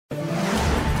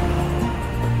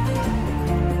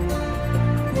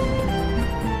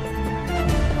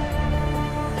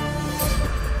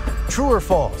True or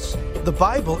false? The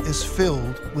Bible is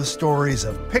filled with stories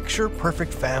of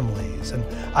picture-perfect families and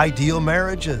ideal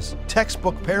marriages,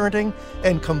 textbook parenting,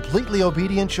 and completely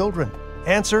obedient children.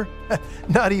 Answer?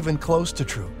 Not even close to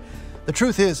true. The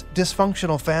truth is,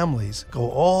 dysfunctional families go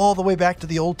all the way back to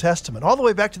the Old Testament, all the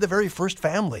way back to the very first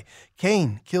family.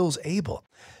 Cain kills Abel.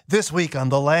 This week on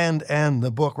The Land and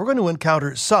the Book, we're going to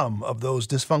encounter some of those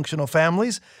dysfunctional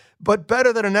families, but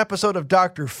better than an episode of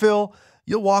Dr. Phil,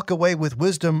 you'll walk away with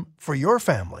wisdom for your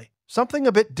family. Something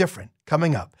a bit different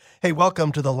coming up. Hey,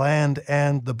 welcome to The Land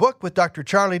and the Book with Dr.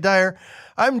 Charlie Dyer.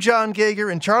 I'm John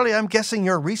Gager, and Charlie, I'm guessing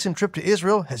your recent trip to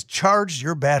Israel has charged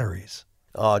your batteries.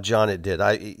 Oh, John, it did.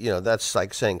 That's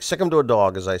like saying sick 'em to a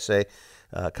dog, as I say.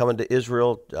 Coming to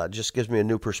Israel just gives me a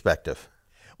new perspective.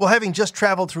 Well, having just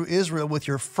traveled through Israel with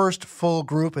your first full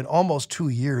group in almost 2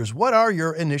 years, what are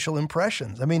your initial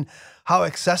impressions? I mean, how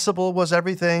accessible was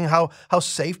everything? How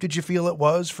safe did you feel it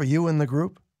was for you and the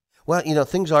group? Well,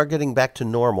 things are getting back to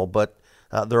normal, but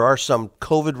there are some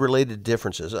COVID-related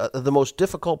differences. The most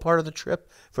difficult part of the trip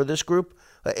for this group,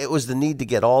 it was the need to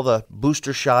get all the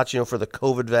booster shots, for the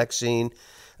COVID vaccine.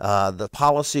 The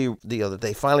policy, that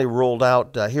they finally rolled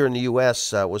out here in the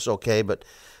U.S. Was okay, but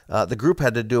the group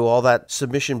had to do all that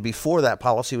submission before that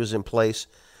policy was in place.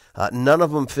 None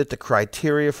of them fit the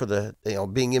criteria for the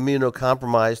being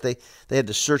immunocompromised. They had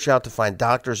to search out to find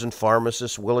doctors and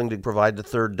pharmacists willing to provide the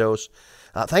third dose.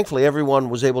 Thankfully, everyone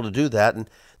was able to do that, and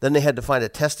then they had to find a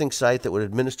testing site that would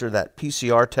administer that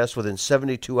PCR test within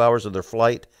 72 hours of their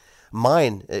flight.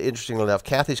 Mine, interestingly enough,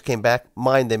 Kathy's came back.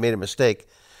 Mine, they made a mistake.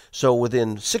 So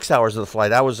within 6 hours of the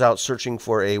flight, I was out searching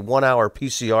for a 1-hour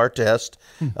PCR test.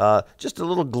 Just a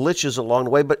little glitches along the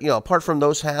way. But, apart from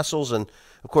those hassles and,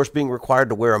 of course, being required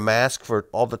to wear a mask for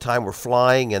all the time we're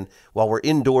flying and while we're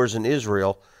indoors in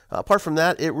Israel, apart from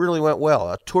that, it really went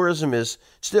well. Tourism is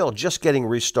still just getting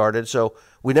restarted, so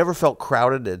we never felt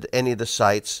crowded at any of the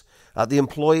sites. The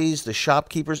employees, the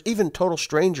shopkeepers, even total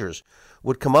strangers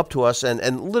would come up to us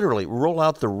and literally roll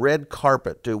out the red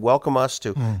carpet to welcome us,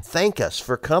 to thank us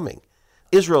for coming.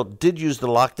 Israel did use the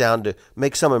lockdown to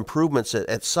make some improvements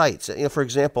at sites. For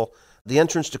example, the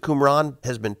entrance to Qumran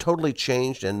has been totally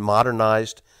changed and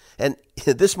modernized. And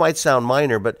this might sound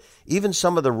minor, but even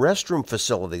some of the restroom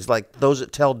facilities, like those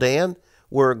at Tel Dan,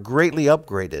 were greatly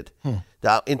upgraded.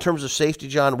 Now, in terms of safety,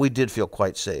 John, we did feel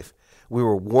quite safe. We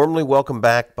were warmly welcomed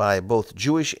back by both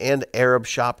Jewish and Arab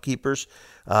shopkeepers.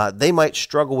 They might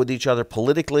struggle with each other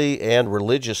politically and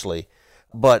religiously,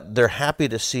 but they're happy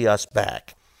to see us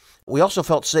back. We also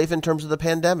felt safe in terms of the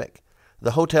pandemic.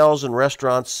 The hotels and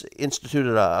restaurants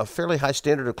instituted a fairly high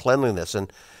standard of cleanliness,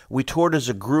 and we toured as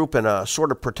a group in a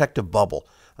sort of protective bubble,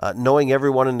 knowing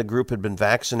everyone in the group had been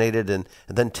vaccinated and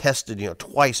then tested,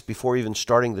 twice before even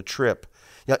starting the trip.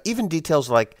 Even details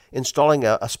like installing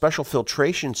a special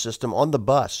filtration system on the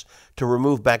bus to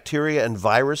remove bacteria and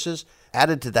viruses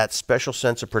added to that special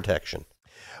sense of protection.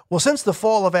 Well, since the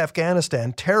fall of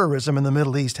Afghanistan, terrorism in the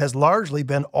Middle East has largely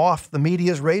been off the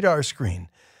media's radar screen.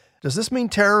 Does this mean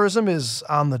terrorism is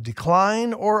on the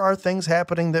decline, or are things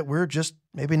happening that we're just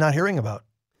maybe not hearing about?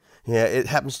 Yeah, it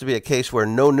happens to be a case where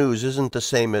no news isn't the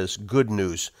same as good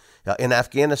news. In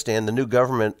Afghanistan, the new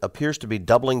government appears to be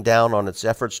doubling down on its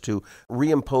efforts to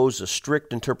reimpose a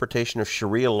strict interpretation of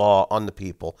Sharia law on the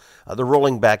people. They're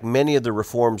rolling back many of the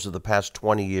reforms of the past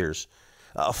 20 years.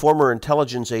 A former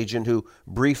intelligence agent who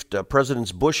briefed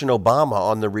Presidents Bush and Obama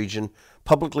on the region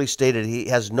publicly stated he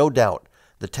has no doubt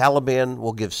the Taliban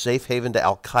will give safe haven to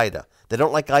al-Qaeda. They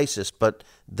don't like ISIS, but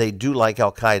they do like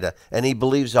al-Qaeda, and he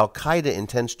believes al-Qaeda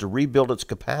intends to rebuild its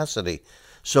capacity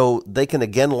so they can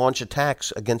again launch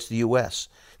attacks against the U.S.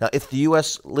 Now, if the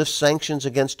U.S. lifts sanctions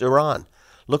against Iran,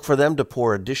 look for them to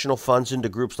pour additional funds into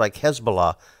groups like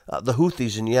Hezbollah, the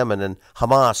Houthis in Yemen, and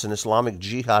Hamas and Islamic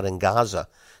Jihad in Gaza.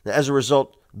 Now, as a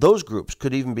result, those groups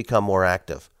could even become more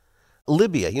active.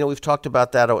 Libya, we've talked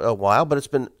about that a while, but it's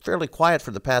been fairly quiet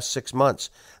for the past 6 months.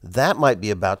 That might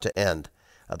be about to end.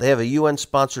 They have a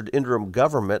UN-sponsored interim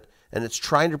government, and it's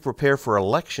trying to prepare for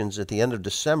elections at the end of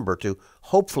December to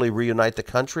hopefully reunite the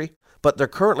country. But they're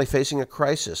currently facing a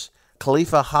crisis.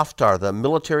 Khalifa Haftar, the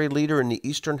military leader in the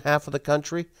eastern half of the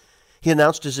country, he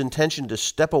announced his intention to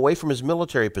step away from his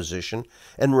military position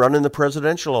and run in the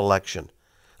presidential election.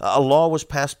 A law was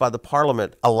passed by the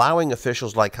parliament allowing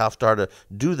officials like Haftar to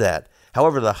do that.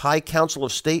 However, the High Council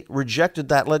of State rejected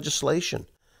that legislation.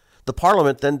 The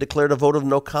parliament then declared a vote of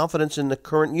no confidence in the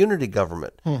current unity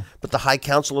government. But the High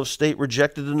Council of State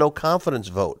rejected the no confidence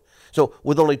vote. So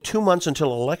with only 2 months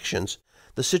until elections,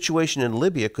 the situation in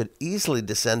Libya could easily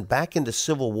descend back into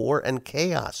civil war and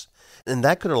chaos. And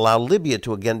that could allow Libya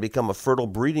to again become a fertile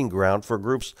breeding ground for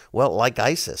groups, well, like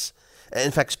ISIS.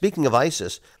 In fact, speaking of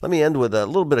ISIS, let me end with a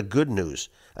little bit of good news.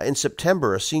 In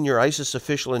September, a senior ISIS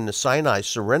official in the Sinai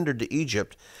surrendered to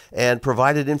Egypt and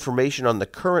provided information on the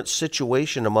current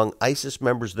situation among ISIS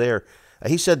members there.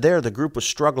 He said there the group was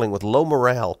struggling with low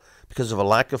morale because of a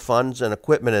lack of funds and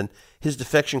equipment, and his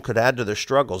defection could add to their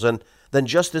struggles. And then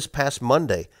just this past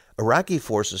Monday, Iraqi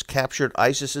forces captured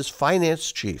ISIS's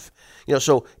finance chief.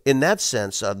 So in that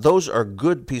sense, those are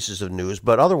good pieces of news,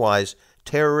 but otherwise,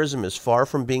 terrorism is far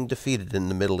from being defeated in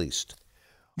the Middle East.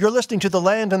 You're listening to The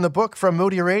Land and the Book from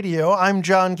Moody Radio. I'm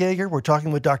John Gager. We're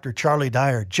talking with Dr. Charlie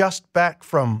Dyer, just back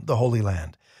from the Holy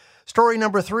Land. Story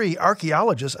number 3,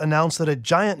 archaeologists announced that a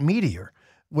giant meteor,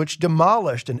 which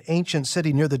demolished an ancient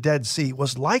city near the Dead Sea,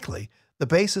 was likely the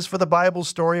basis for the Bible's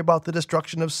story about the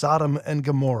destruction of Sodom and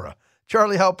Gomorrah.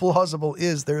 Charlie, how plausible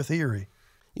is their theory?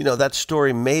 That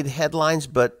story made headlines,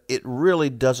 but it really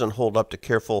doesn't hold up to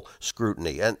careful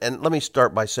scrutiny. And let me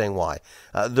start by saying why.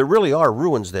 There really are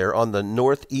ruins there on the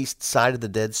northeast side of the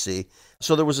Dead Sea.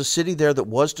 So there was a city there that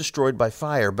was destroyed by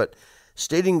fire, but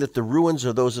stating that the ruins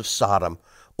are those of Sodom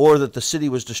or that the city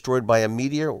was destroyed by a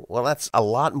meteor, well, that's a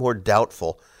lot more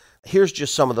doubtful. Here's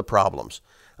just some of the problems.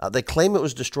 They claim it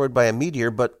was destroyed by a meteor,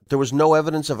 but there was no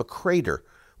evidence of a crater,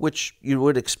 which you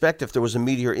would expect if there was a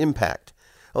meteor impact.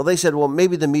 Well, they said,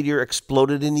 maybe the meteor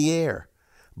exploded in the air.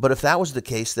 But if that was the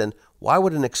case, then why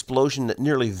would an explosion that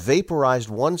nearly vaporized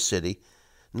one city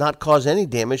not cause any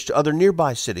damage to other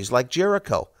nearby cities like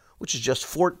Jericho, which is just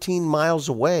 14 miles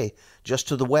away, just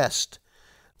to the west?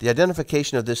 The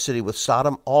identification of this city with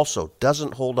Sodom also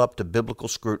doesn't hold up to biblical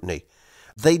scrutiny.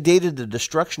 They dated the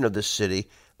destruction of this city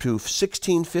to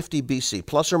 1650 BC,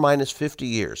 plus or minus 50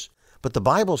 years. But the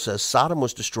Bible says Sodom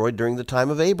was destroyed during the time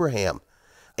of Abraham.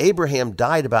 Abraham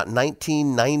died about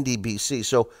 1990 BC,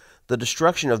 so the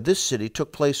destruction of this city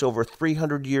took place over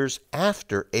 300 years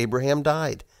after Abraham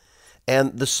died.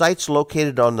 And the site's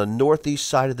located on the northeast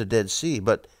side of the Dead Sea,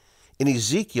 but in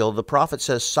Ezekiel, the prophet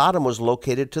says Sodom was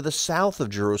located to the south of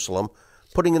Jerusalem,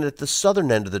 putting it at the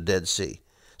southern end of the Dead Sea.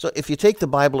 So if you take the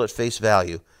Bible at face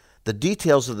value, the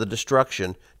details of the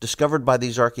destruction discovered by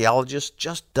these archaeologists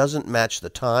just doesn't match the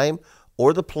time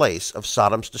or the place of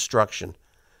Sodom's destruction.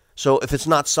 So if it's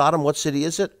not Sodom, what city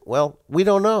is it? Well, we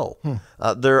don't know.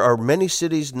 There are many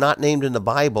cities not named in the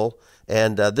Bible,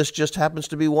 and this just happens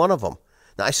to be one of them.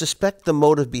 Now, I suspect the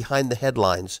motive behind the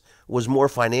headlines was more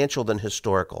financial than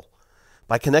historical.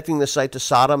 By connecting the site to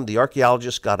Sodom, the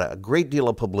archaeologists got a great deal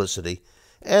of publicity,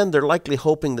 and they're likely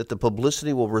hoping that the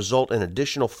publicity will result in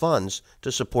additional funds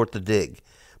to support the dig.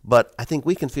 But I think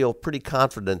we can feel pretty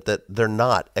confident that they're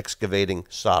not excavating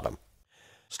Sodom.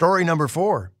 Story number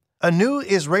 4. A new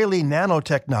Israeli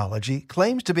nanotechnology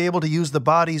claims to be able to use the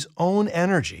body's own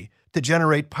energy to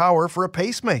generate power for a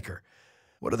pacemaker.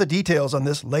 What are the details on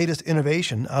this latest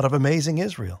innovation out of amazing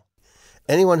Israel?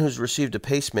 Anyone who's received a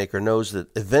pacemaker knows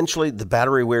that eventually the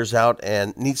battery wears out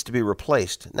and needs to be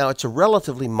replaced. Now, it's a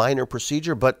relatively minor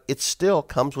procedure, but it still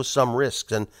comes with some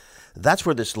risks, and that's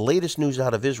where this latest news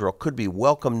out of Israel could be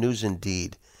welcome news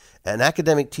indeed. An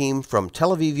academic team from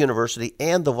Tel Aviv University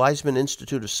and the Weizmann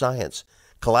Institute of Science,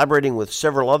 collaborating with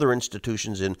several other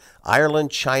institutions in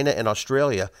Ireland, China, and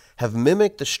Australia, have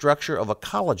mimicked the structure of a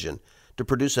collagen to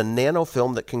produce a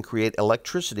nanofilm that can create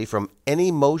electricity from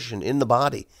any motion in the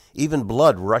body, even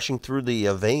blood rushing through the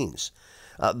veins.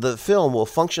 The film will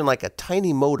function like a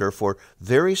tiny motor for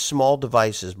very small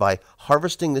devices by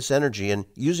harvesting this energy and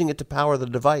using it to power the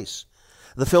device.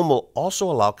 The film will also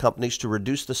allow companies to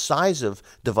reduce the size of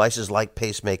devices like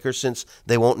pacemakers since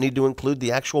they won't need to include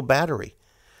the actual battery.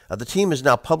 The team has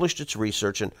now published its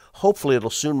research, and hopefully it'll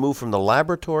soon move from the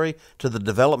laboratory to the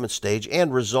development stage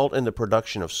and result in the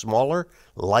production of smaller,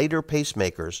 lighter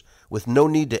pacemakers with no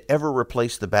need to ever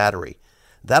replace the battery.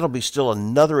 That'll be still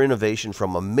another innovation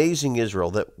from amazing Israel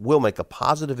that will make a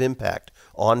positive impact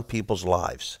on people's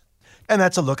lives. And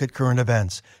that's a look at current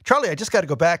events. Charlie, I just got to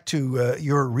go back to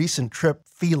your recent trip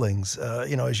feelings,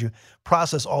 as you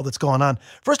process all that's going on.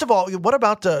 First of all, what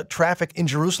about traffic in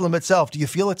Jerusalem itself? Do you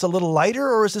feel it's a little lighter,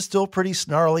 or is it still pretty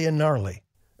snarly and gnarly?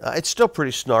 It's still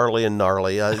pretty snarly and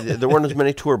gnarly. There weren't as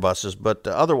many tour buses, but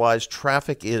otherwise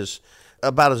traffic is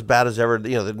about as bad as ever.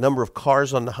 The number of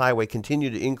cars on the highway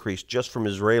continue to increase just from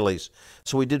Israelis.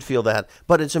 So we did feel that.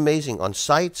 But it's amazing. On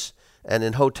sites and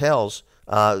in hotels,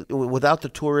 without the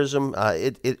tourism,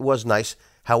 it was nice.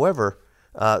 However,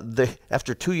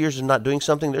 after 2 years of not doing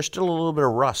something, there's still a little bit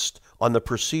of rust on the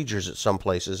procedures at some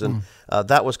places, and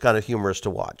that was kind of humorous to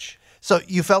watch. So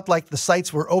you felt like the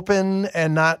sites were open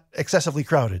and not excessively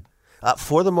crowded?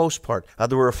 For the most part.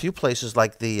 There were a few places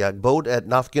like the boat at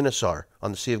Nafginisar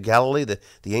on the Sea of Galilee,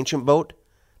 the ancient boat.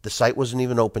 The site wasn't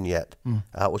even open yet,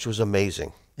 which was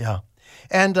amazing. Yeah.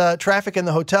 And traffic in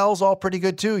the hotels, all pretty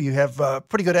good too. You have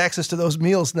pretty good access to those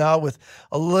meals now with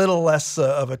a little less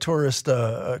of a tourist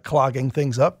clogging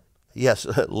things up. Yes,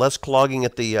 less clogging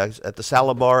at the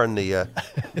salad bar and the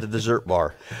dessert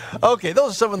bar. Okay,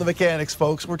 those are some of the mechanics,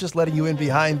 folks. We're just letting you in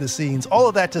behind the scenes. All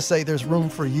of that to say there's room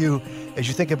for you as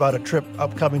you think about a trip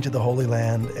upcoming to the Holy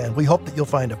Land. And we hope that you'll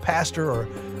find a pastor or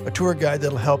a tour guide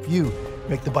that'll help you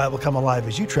make the Bible come alive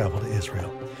as you travel to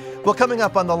Israel. Well, coming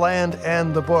up on The Land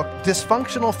and the Book,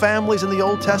 Dysfunctional Families in the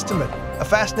Old Testament. A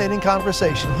fascinating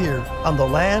conversation here on The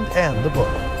Land and the Book.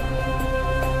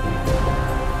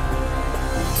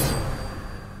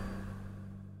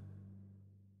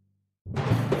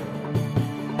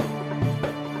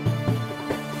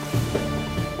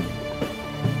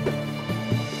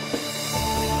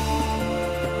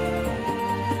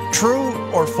 True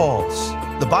or false?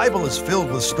 The Bible is filled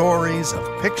with stories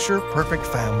of picture-perfect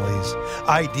families,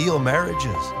 ideal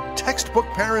marriages, textbook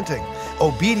parenting,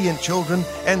 obedient children,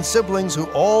 and siblings who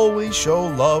always show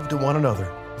love to one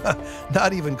another.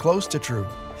 Not even close to true.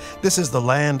 This is The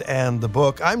Land and the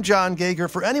Book. I'm John Gager.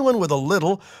 For anyone with a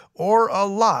little or a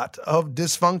lot of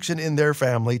dysfunction in their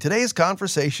family, today's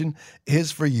conversation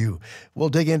is for you. We'll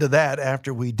dig into that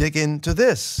after we dig into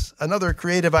this, another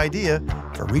creative idea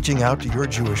for reaching out to your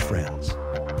Jewish friends.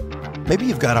 Maybe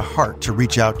you've got a heart to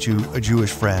reach out to a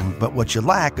Jewish friend, but what you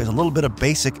lack is a little bit of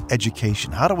basic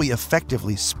education. How do we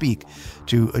effectively speak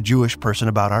to a Jewish person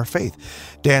about our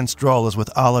faith? Dan Stroll is with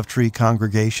Olive Tree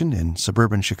Congregation in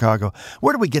suburban Chicago.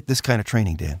 Where do we get this kind of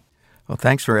training, Dan? Well,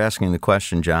 thanks for asking the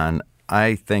question, John.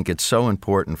 I think it's so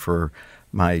important for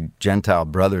my Gentile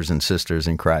brothers and sisters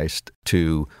in Christ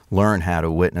to learn how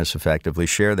to witness effectively,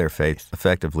 share their faith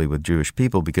effectively with Jewish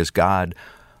people, because God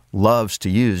loves to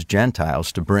use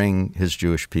Gentiles to bring his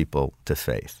Jewish people to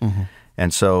faith. Mm-hmm.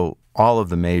 And so all of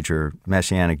the major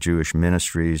Messianic Jewish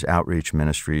ministries, outreach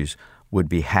ministries, would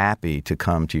be happy to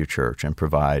come to your church and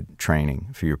provide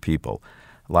training for your people.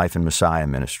 Life and Messiah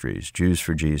Ministries, Jews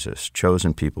for Jesus,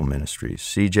 Chosen People Ministries,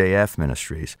 CJF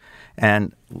Ministries,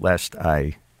 and lest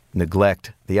I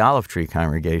neglect the Olive Tree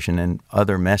Congregation and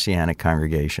other Messianic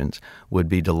congregations would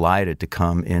be delighted to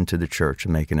come into the church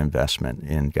and make an investment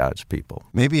in God's people.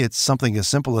 Maybe it's something as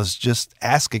simple as just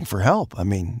asking for help. I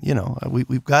mean,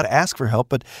 we've got to ask for help,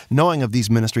 but knowing of these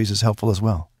ministries is helpful as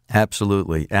well.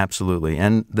 Absolutely, absolutely.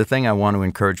 And the thing I want to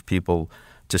encourage people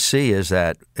to see is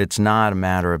that it's not a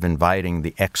matter of inviting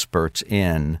the experts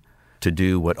in to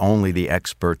do what only the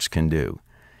experts can do.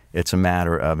 It's a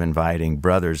matter of inviting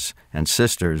brothers and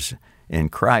sisters in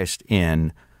Christ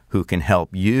in who can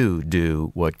help you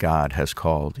do what God has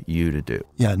called you to do.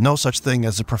 Yeah, no such thing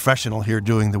as a professional here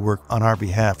doing the work on our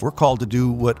behalf. We're called to do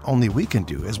what only we can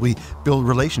do as we build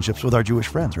relationships with our Jewish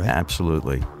friends, right?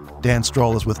 Absolutely. Dan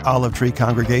Stroll is with Olive Tree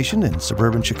Congregation in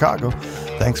suburban Chicago.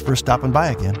 Thanks for stopping by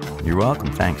again. You're welcome.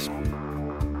 Thanks.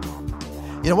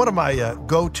 One of my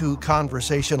go-to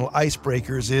conversational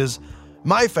icebreakers is,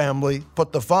 my family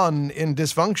put the fun in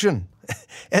dysfunction.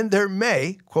 And there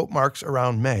may, quote marks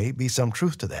around may, be some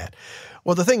truth to that.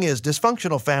 Well, the thing is,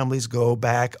 dysfunctional families go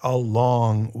back a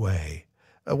long way.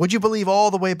 Would you believe all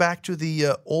the way back to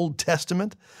the Old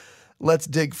Testament? Let's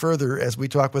dig further as we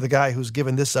talk with a guy who's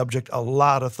given this subject a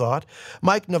lot of thought.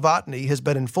 Mike Novotny has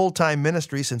been in full-time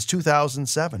ministry since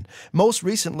 2007, most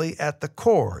recently at the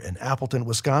Core in Appleton,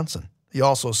 Wisconsin. He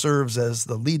also serves as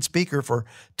the lead speaker for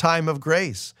Time of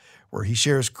Grace, where he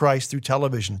shares Christ through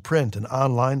television, print, and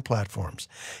online platforms.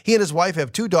 He and his wife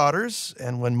have 2 daughters,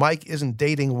 and when Mike isn't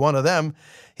dating one of them,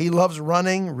 he loves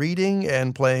running, reading,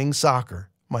 and playing soccer.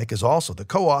 Mike is also the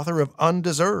co-author of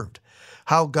Undeserved,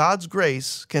 How God's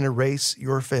Grace Can Erase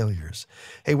Your Failures.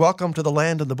 Hey, welcome to The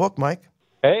Land and the Book, Mike.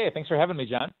 Hey, thanks for having me,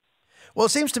 John. Well, it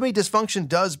seems to me dysfunction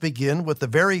does begin with the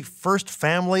very first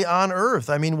family on earth.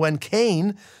 I mean, when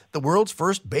Cain, the world's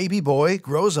first baby boy,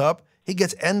 grows up, he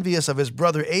gets envious of his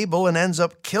brother Abel and ends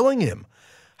up killing him.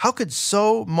 How could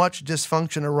so much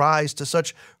dysfunction arise to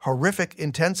such horrific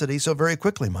intensity so very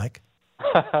quickly, Mike?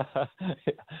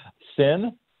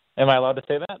 Sin? Am I allowed to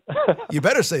say that? You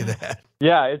better say that.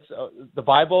 Yeah, it's the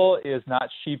Bible is not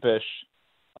sheepish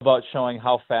about showing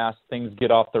how fast things get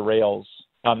off the rails,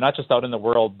 not just out in the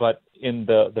world, but in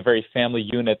the very family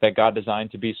unit that God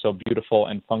designed to be so beautiful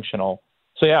and functional.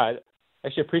 So yeah, I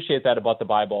actually appreciate that about the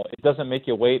Bible. It doesn't make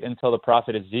you wait until the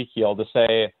prophet Ezekiel to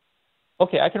say,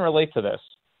 okay, I can relate to this.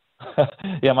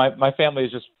 Yeah, my family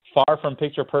is just far from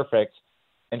picture perfect.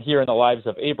 And here in the lives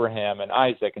of Abraham and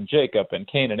Isaac and Jacob and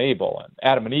Cain and Abel and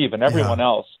Adam and Eve and everyone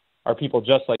else are people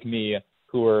just like me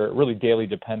who are really daily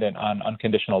dependent on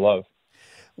unconditional love.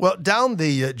 Well, down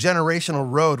the generational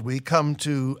road, we come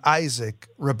to Isaac,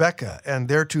 Rebekah, and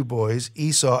their 2 boys,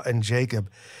 Esau and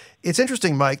Jacob. It's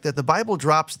interesting, Mike, that the Bible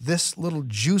drops this little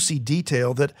juicy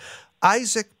detail that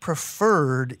Isaac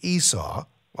preferred Esau,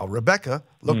 while Rebekah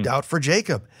looked out for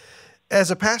Jacob.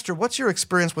 As a pastor, what's your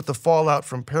experience with the fallout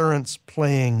from parents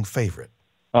playing favorite?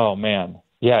 Oh, man.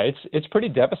 Yeah, it's pretty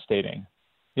devastating.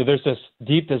 There's this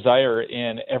deep desire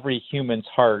in every human's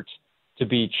heart to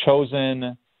be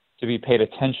chosen, to be paid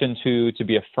attention to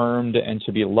be affirmed, and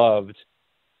to be loved.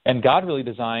 And God really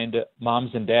designed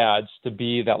moms and dads to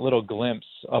be that little glimpse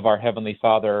of our Heavenly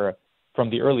Father from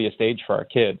the earliest age for our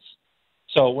kids.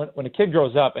 So when a kid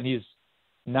grows up and he's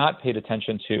not paid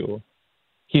attention to,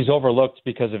 he's overlooked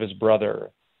because of his brother,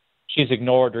 she's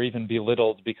ignored or even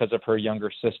belittled because of her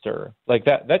younger sister, like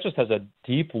that just has a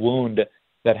deep wound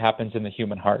that happens in the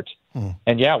human heart.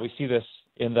 And yeah, we see this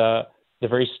in the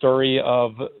very story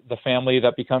of the family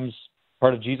that becomes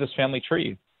part of Jesus' family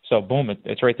tree. So boom,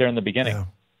 it's right there in the beginning. Yeah.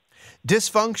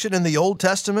 Dysfunction in the Old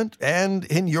Testament and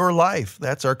in your life.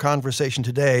 That's our conversation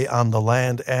today on The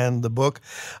Land and the Book.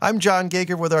 I'm John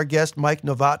Gager with our guest, Mike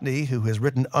Novotny, who has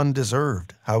written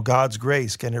Undeserved, How God's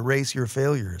Grace Can Erase Your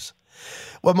Failures.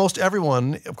 Well, most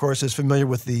everyone, of course, is familiar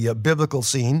with the biblical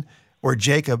scene where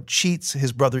Jacob cheats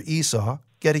his brother Esau,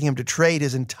 getting him to trade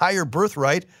his entire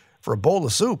birthright for a bowl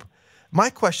of soup. My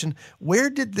question,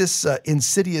 where did this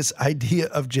insidious idea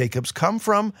of Jacob's come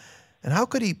from? And how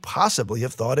could he possibly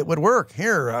have thought it would work?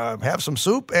 Here, have some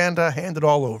soup and hand it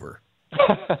all over.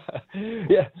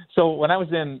 Yeah. So when I was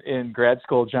in grad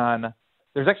school, John,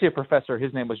 there's actually a professor,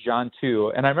 his name was John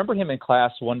too. And I remember him in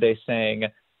class one day saying,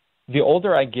 the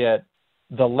older I get,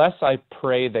 the less I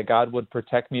pray that God would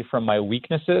protect me from my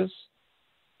weaknesses,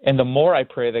 and the more I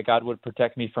pray that God would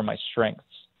protect me from my strengths.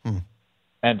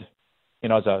 And,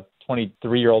 as a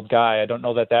 23-year-old guy, I don't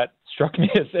know that struck me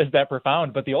as that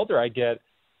profound. But the older I get,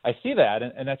 I see that,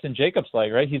 and that's in Jacob's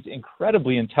life, right? He's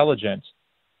incredibly intelligent.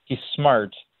 He's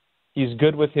smart. He's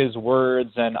good with his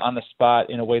words and on the spot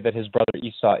in a way that his brother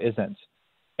Esau isn't.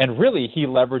 And really, he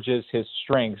leverages his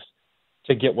strengths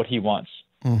to get what he wants.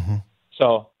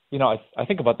 So, I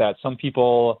think about that. Some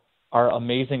people are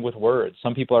amazing with words.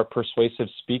 Some people are persuasive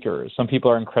speakers. Some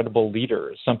people are incredible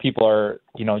leaders. Some people are,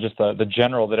 just the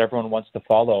general that everyone wants to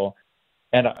follow.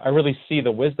 And I really see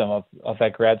the wisdom of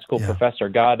that grad school professor.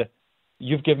 God,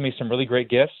 you've given me some really great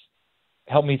gifts.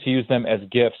 Help me to use them as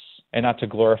gifts and not to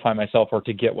glorify myself or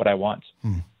to get what I want.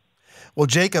 Well,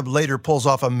 Jacob later pulls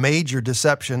off a major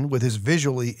deception with his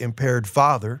visually impaired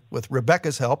father. With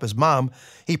Rebekah's help, his mom,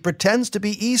 he pretends to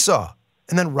be Esau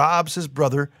and then robs his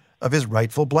brother of his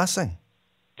rightful blessing.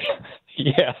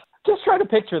 Yeah. Just try to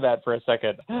picture that for a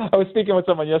second. I was speaking with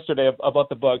someone yesterday about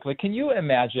the book. Like, can you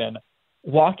imagine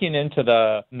walking into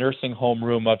the nursing home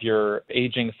room of your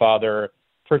aging father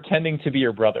pretending to be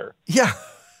your brother? Yeah,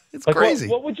 it's crazy.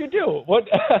 What would you do? What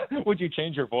would you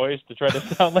change your voice to try to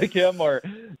sound like him? Or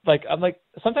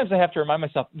sometimes I have to remind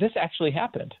myself, this actually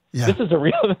happened. Yeah. This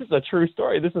is a true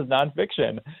story. This is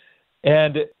nonfiction.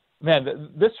 And man,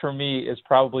 this for me is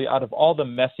probably, out of all the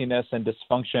messiness and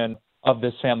dysfunction of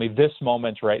this family, this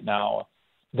moment right now,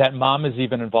 that mom is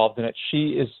even involved in it.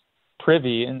 She is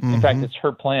privy, and in fact, it's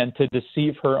her plan to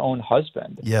deceive her own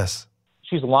husband. Yes.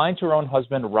 She's lying to her own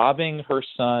husband, robbing her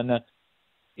son.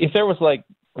 If there was like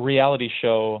a reality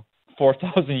show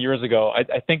 4,000 years ago,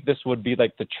 I think this would be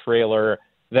like the trailer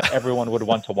that everyone would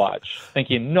want to watch,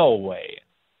 thinking, no way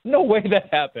that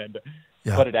happened.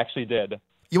 Yeah. But it actually did.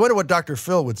 You wonder what Dr.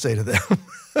 Phil would say to them.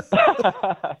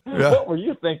 What were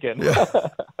you thinking? Yeah.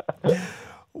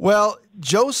 Well,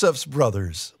 Joseph's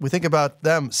brothers, we think about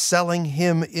them selling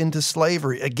him into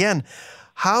slavery. Again,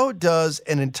 how does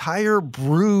an entire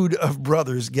brood of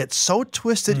brothers get so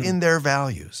twisted in their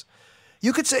values?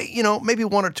 You could say, maybe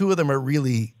one or two of them are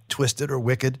really twisted or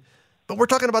wicked, but we're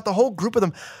talking about the whole group of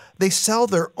them. They sell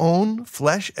their own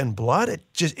flesh and blood.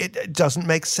 It doesn't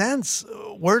make sense.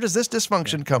 Where does this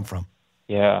dysfunction come from?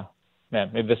 Yeah,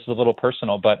 man, maybe this is a little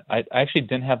personal, but I actually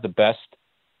didn't have the best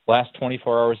last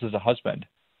 24 hours as a husband.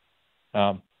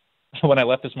 When I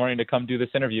left this morning to come do this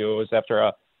interview, it was after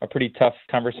a pretty tough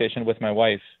conversation with my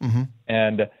wife.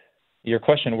 And your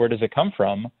question, where does it come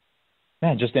from?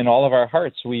 Man, just in all of our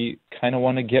hearts, we kind of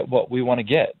want to get what we want to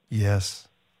get. Yes.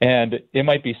 And it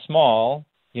might be small,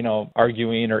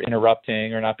 arguing or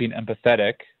interrupting or not being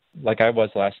empathetic like I was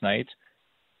last night.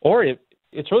 Or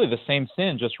it's really the same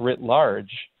sin, just writ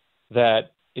large,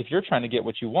 that if you're trying to get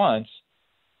what you want,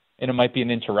 and it might be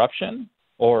an interruption,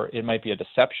 or it might be a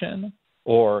deception,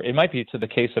 or it might be to the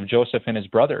case of Joseph and his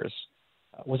brothers.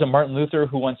 Was it Martin Luther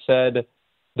who once said,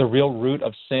 the real root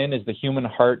of sin is the human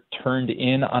heart turned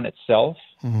in on itself?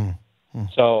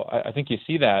 So I think you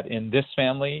see that in this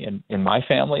family, in my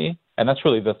family, And that's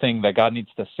really the thing that God needs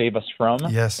to save us from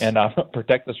Yes. and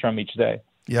protect us from each day.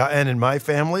 Yeah, and in my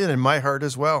family and in my heart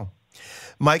as well.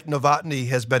 Mike Novotny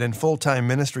has been in full-time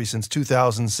ministry since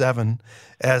 2007.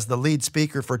 As the lead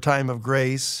speaker for Time of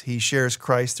Grace, he shares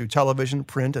Christ through television,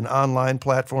 print, and online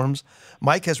platforms.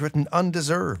 Mike has written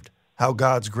Undeserved, How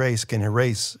God's Grace Can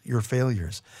Erase Your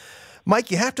Failures.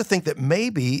 Mike, you have to think that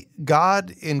maybe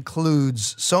God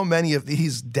includes so many of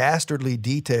these dastardly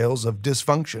details of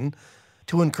dysfunction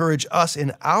to encourage us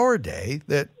in our day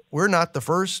that we're not the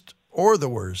first or the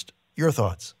worst. Your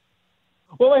thoughts?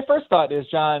 Well, my first thought is,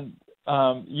 John,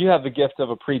 you have the gift of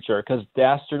a preacher, because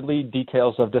dastardly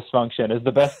details of dysfunction is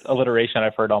the best alliteration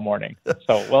I've heard all morning.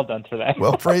 So well done for that.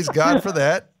 Well, praise God for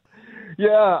that.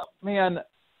 Yeah, man,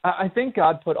 I think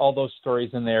God put all those stories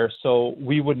in there so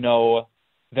we would know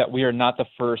that we are not the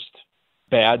first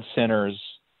bad sinners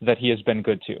that he has been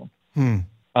good to.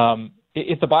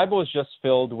 If the Bible is just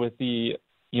filled with the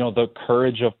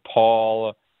courage of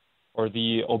Paul or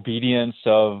the obedience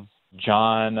of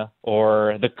John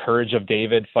or the courage of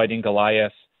David fighting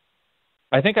Goliath,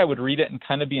 I think I would read it and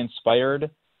kind of be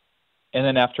inspired. And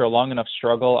then after a long enough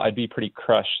struggle, I'd be pretty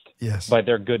crushed by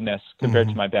their goodness compared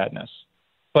to my badness.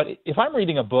 But if I'm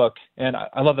reading a book, and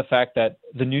I love the fact that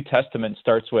the New Testament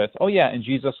starts with, oh yeah, and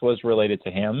Jesus was related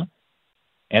to him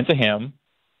and to him.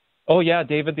 Oh yeah,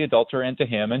 David the adulterer, and to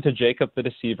him, and to Jacob the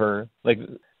deceiver. Like,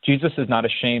 Jesus is not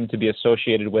ashamed to be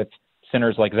associated with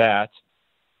sinners like that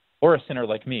or a sinner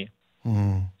like me.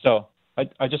 So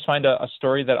I just find a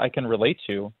story that I can relate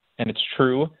to, and it's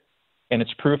true, and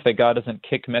it's proof that God doesn't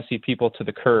kick messy people to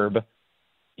the curb.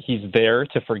 He's there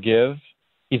to forgive.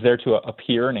 He's there to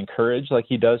appear and encourage like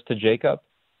he does to Jacob,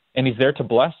 and he's there to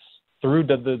bless through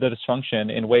the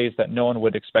dysfunction in ways that no one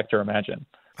would expect or imagine.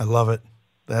 I love it.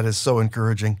 That is so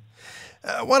encouraging.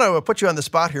 I want to put you on the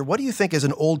spot here. What do you think is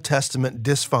an Old Testament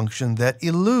dysfunction that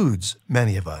eludes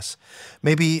many of us?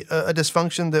 Maybe a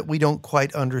dysfunction that we don't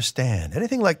quite understand.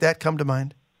 Anything like that come to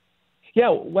mind? Yeah,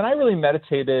 when I really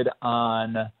meditated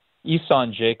on Esau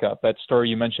and Jacob, that story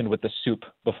you mentioned with the soup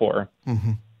before,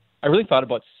 I really thought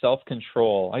about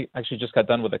self-control. I actually just got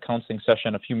done with a counseling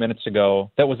session a few minutes ago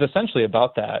that was essentially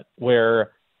about that,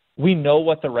 where we know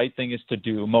what the right thing is to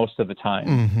do most of the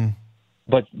time.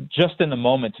 But just in the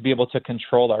moment, to be able to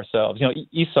control ourselves.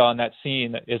 Esau in that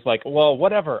scene is like, well,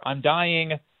 whatever, I'm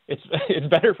dying. It's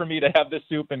better for me to have this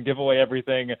soup and give away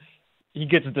everything. He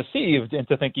gets deceived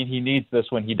into thinking he needs this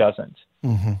when he doesn't.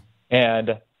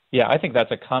 And yeah, I think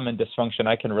that's a common dysfunction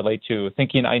I can relate to,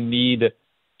 thinking I need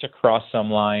to cross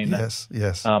some line.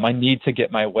 Yes. I need to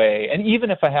get my way. And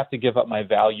even if I have to give up my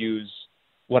values,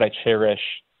 what I cherish,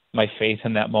 my faith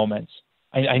in that moment,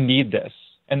 I need this.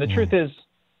 And the truth is,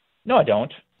 no, I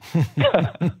don't.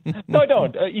 No, I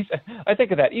don't. I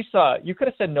think of that. Esau, you could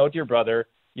have said no to your brother.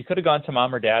 You could have gone to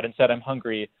mom or dad and said, I'm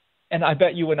hungry. And I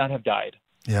bet you would not have died.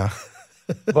 Yeah.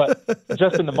 But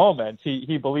just in the moment,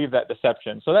 he believed that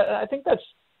deception. So I think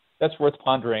that's worth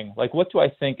pondering. Like, what do I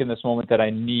think in this moment that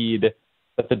I need,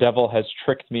 that the devil has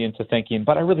tricked me into thinking,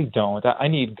 but I really don't. I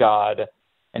need God,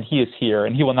 and he is here,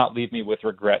 and he will not leave me with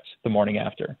regret the morning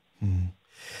after.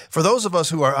 For those of us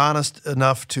who are honest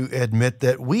enough to admit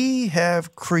that we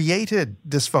have created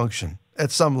dysfunction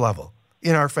at some level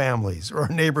in our families or our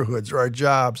neighborhoods or our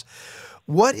jobs,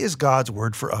 what is God's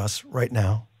word for us right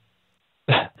now?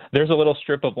 There's a little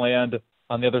strip of land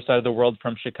on the other side of the world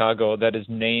from Chicago that is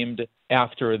named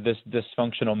after this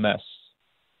dysfunctional mess,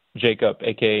 Jacob,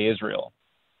 a.k.a. Israel.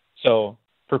 So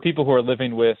for people who are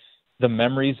living with the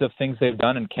memories of things they've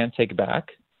done and can't take back,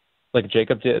 like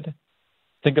Jacob did,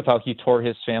 think of how he tore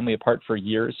his family apart for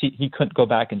years. He couldn't go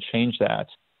back and change that.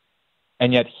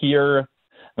 And yet here,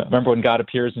 remember when God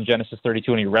appears in Genesis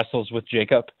 32 and he wrestles with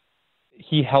Jacob?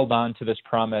 He held on to this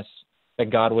promise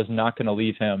that God was not going to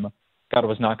leave him. God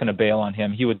was not going to bail on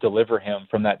him. He would deliver him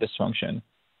from that dysfunction.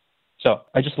 So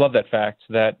I just love that fact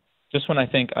that just when I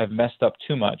think I've messed up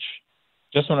too much,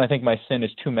 just when I think my sin is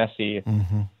too messy,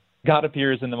 God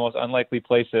appears in the most unlikely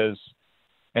places.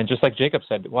 And just like Jacob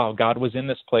said, wow, God was in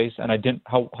this place, and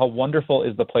how wonderful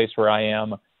is the place where I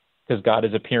am, because God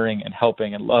is appearing and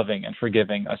helping and loving and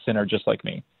forgiving a sinner just like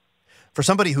me. For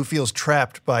somebody who feels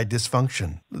trapped by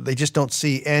dysfunction, they just don't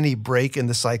see any break in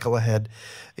the cycle ahead,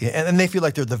 and they feel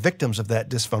like they're the victims of that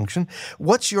dysfunction.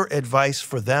 What's your advice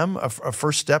for them, a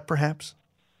first step perhaps?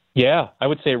 Yeah, I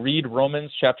would say read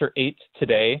Romans chapter 8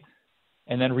 today,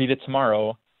 and then read it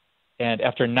tomorrow. And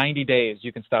after 90 days,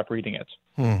 you can stop reading it.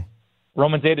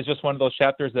 Romans 8 is just one of those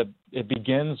chapters that it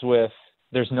begins with,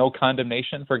 there's no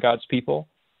condemnation for God's people.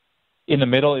 In the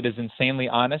middle, it is insanely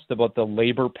honest about the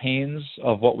labor pains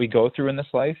of what we go through in this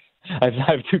life. I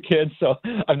have two kids, so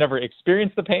I've never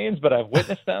experienced the pains, but I've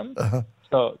witnessed them. Uh-huh.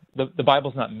 So the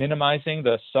Bible's not minimizing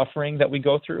the suffering that we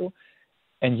go through.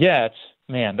 And yet,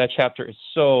 man, that chapter is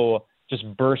so just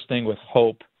bursting with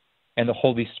hope and the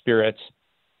Holy Spirit.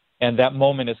 And that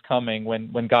moment is coming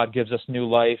when God gives us new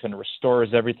life and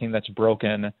restores everything that's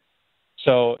broken.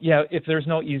 So, yeah, if there's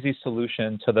no easy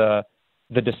solution to the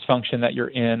dysfunction that you're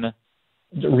in,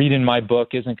 reading my book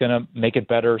isn't going to make it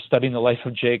better. Studying the life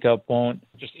of Jacob won't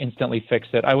just instantly fix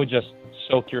it. I would just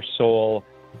soak your soul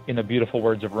in the beautiful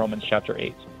words of Romans chapter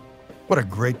 8. What a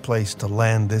great place to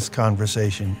land this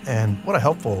conversation, and what a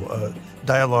helpful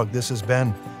dialogue this has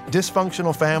been.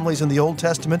 Dysfunctional families in the Old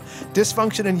Testament,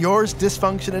 dysfunction in yours,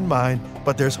 dysfunction in mine,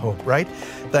 but there's hope, right?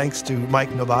 Thanks to Mike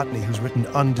Novotny, who's written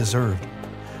Undeserved.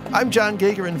 I'm John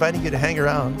Gager, inviting you to hang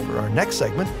around for our next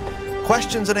segment,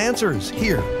 Questions and Answers,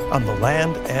 here on The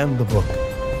Land and the Book.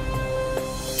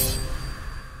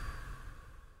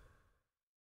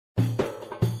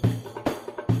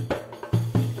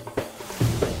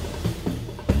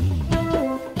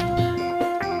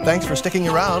 Thanks for sticking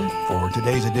around for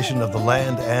today's edition of The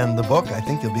Land and the Book. I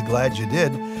think you'll be glad you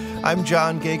did. I'm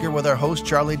John Gager with our host,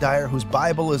 Charlie Dyer, whose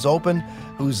Bible is open,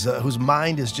 whose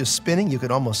mind is just spinning. You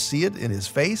can almost see it in his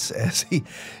face as he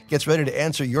gets ready to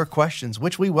answer your questions,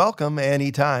 which we welcome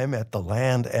anytime at The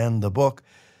Land and the Book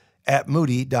at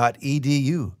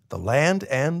moody.edu. The Land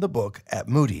and the Book at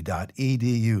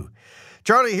moody.edu.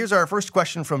 Charlie, here's our first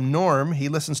question from Norm. He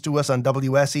listens to us on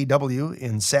WSEW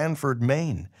in Sanford,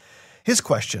 Maine. His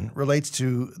question relates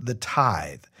to the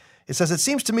tithe. It says, it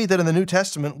seems to me that in the New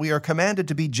Testament we are commanded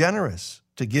to be generous,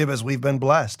 to give as we've been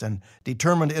blessed and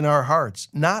determined in our hearts,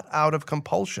 not out of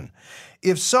compulsion.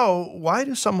 If so, why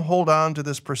do some hold on to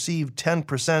this perceived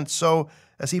 10% so,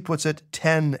 as he puts it,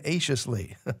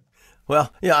 tenaciously?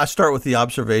 Well, yeah, I start with the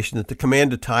observation that the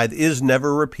command to tithe is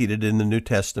never repeated in the New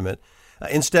Testament.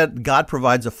 Instead, God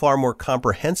provides a far more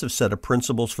comprehensive set of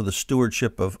principles for the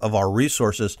stewardship of our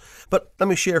resources. But let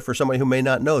me share for somebody who may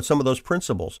not know some of those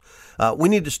principles. We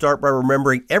need to start by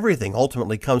remembering everything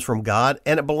ultimately comes from God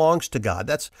and it belongs to God.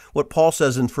 That's what Paul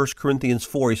says in 1 Corinthians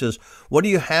 4. He says, what do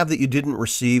you have that you didn't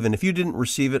receive? And if you didn't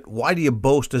receive it, why do you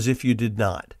boast as if you did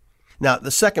not? Now,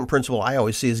 the second principle I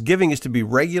always see is giving is to be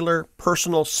regular,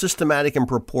 personal, systematic, and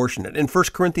proportionate. In 1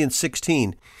 Corinthians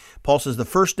 16, Paul says, the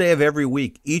first day of every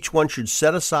week, each one should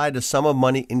set aside a sum of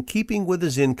money in keeping with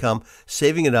his income,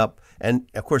 saving it up. And,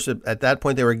 of course, at that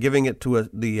point, they were giving it to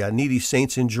the needy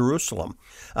saints in Jerusalem.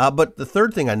 But the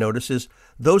third thing I notice is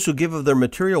those who give of their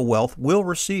material wealth will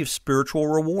receive spiritual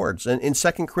rewards. And in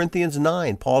 2 Corinthians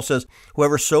 9, Paul says,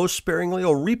 whoever sows sparingly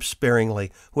will reap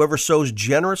sparingly. Whoever sows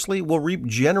generously will reap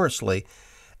generously.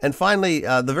 And finally,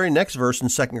 the very next verse in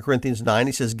 2 Corinthians 9,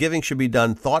 he says, giving should be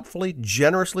done thoughtfully,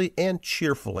 generously, and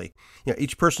cheerfully.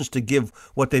 Each person's to give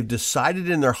what they've decided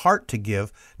in their heart to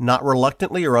give, not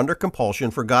reluctantly or under compulsion,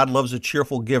 for God loves a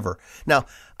cheerful giver. Now,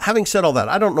 having said all that,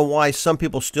 I don't know why some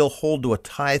people still hold to a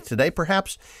tithe today.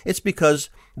 Perhaps it's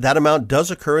because that amount does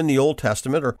occur in the Old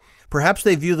Testament, or perhaps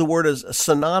they view the word as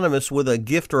synonymous with a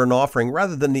gift or an offering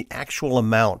rather than the actual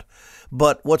amount.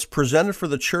 But what's presented for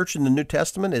the church in the New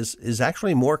Testament is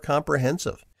actually more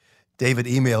comprehensive. David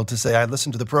emailed to say, I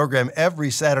listen to the program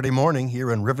every Saturday morning here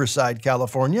in Riverside,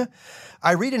 California.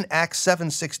 I read in Acts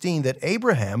 7:16 that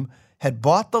Abraham had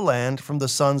bought the land from the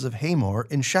sons of Hamor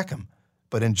in Shechem.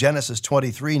 But in Genesis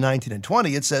 23:19 and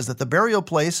 20, it says that the burial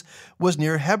place was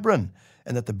near Hebron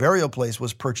and that the burial place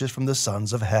was purchased from the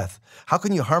sons of Heth. How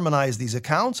can you harmonize these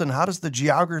accounts, and how does the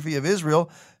geography of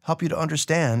Israel help you to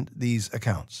understand these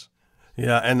accounts?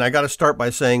 Yeah, and I got to start by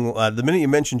saying the minute you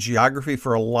mention geography,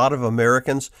 for a lot of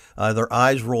Americans, their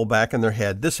eyes roll back in their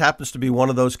head. This happens to be one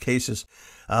of those cases.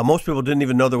 Most people didn't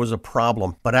even know there was a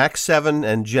problem. But Acts 7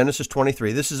 and Genesis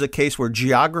 23, this is a case where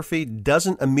geography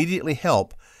doesn't immediately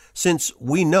help, since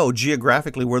we know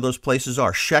geographically where those places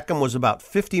are. Shechem was about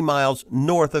 50 miles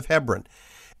north of Hebron.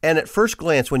 And at first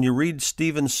glance, when you read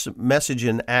Stephen's message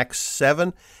in Acts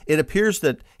 7, it appears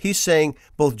that he's saying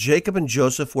both Jacob and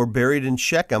Joseph were buried in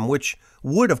Shechem, which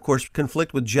would, of course,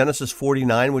 conflict with Genesis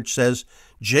 49, which says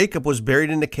Jacob was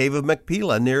buried in the cave of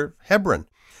Machpelah near Hebron.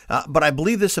 But I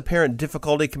believe this apparent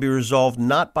difficulty can be resolved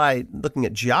not by looking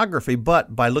at geography,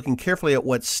 but by looking carefully at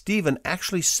what Stephen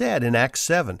actually said in Acts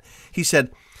 7. He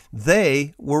said,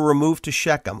 they were removed to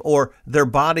Shechem, or their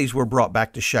bodies were brought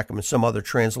back to Shechem in some other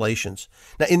translations.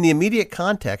 Now, in the immediate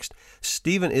context,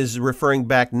 Stephen is referring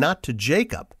back not to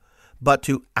Jacob, but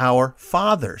to our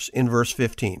fathers in verse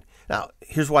 15. Now,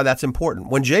 here's why that's important.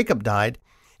 When Jacob died,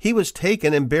 he was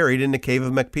taken and buried in the cave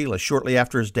of Machpelah shortly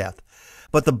after his death.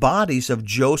 But the bodies of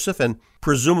Joseph and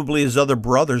presumably his other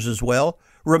brothers as well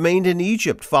remained in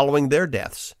Egypt following their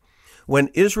deaths. When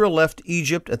Israel left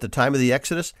Egypt at the time of the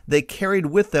Exodus, they carried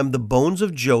with them the bones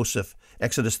of Joseph,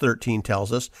 Exodus 13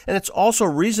 tells us, and it's also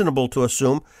reasonable to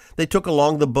assume they took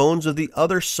along the bones of the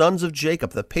other sons of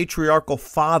Jacob, the patriarchal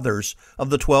fathers of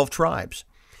the 12 tribes.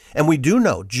 And we do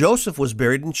know Joseph was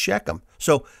buried in Shechem,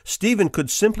 so Stephen could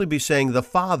simply be saying the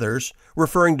fathers,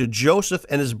 referring to Joseph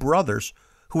and his brothers,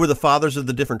 who were the fathers of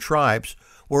the different tribes,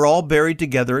 were all buried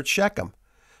together at Shechem.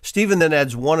 Stephen then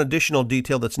adds one additional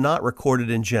detail that's not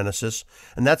recorded in Genesis,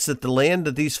 and that's that the land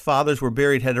that these fathers were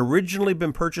buried had originally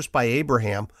been purchased by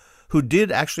Abraham, who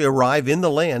did actually arrive in the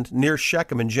land near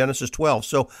Shechem in Genesis 12.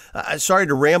 So sorry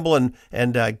to ramble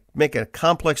and make a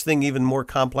complex thing even more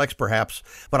complex perhaps,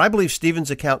 but I believe Stephen's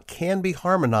account can be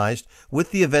harmonized with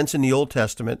the events in the Old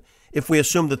Testament if we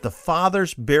assume that the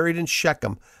fathers buried in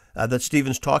Shechem that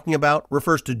Stephen's talking about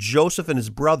refers to Joseph and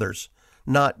his brothers,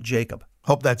 not Jacob.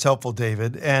 Hope that's helpful,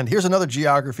 David. And here's another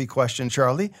geography question,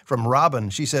 Charlie, from Robin.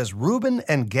 She says, Reuben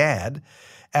and Gad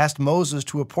asked Moses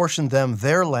to apportion them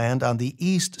their land on the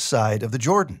east side of the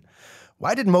Jordan.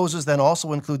 Why did Moses then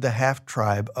also include the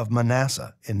half-tribe of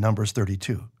Manasseh in Numbers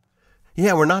 32?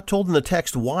 Yeah, we're not told in the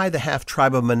text why the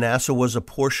half-tribe of Manasseh was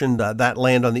apportioned that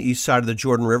land on the east side of the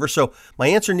Jordan River, so my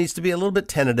answer needs to be a little bit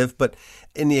tentative, but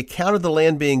in the account of the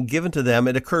land being given to them,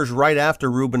 it occurs right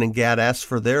after Reuben and Gad asked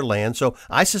for their land, so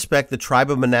I suspect the tribe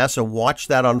of Manasseh watched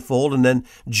that unfold and then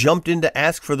jumped in to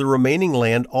ask for the remaining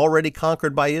land already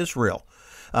conquered by Israel.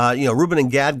 Reuben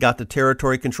and Gad got the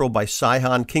territory controlled by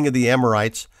Sihon, king of the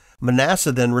Amorites.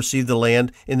 Manasseh then received the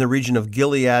land in the region of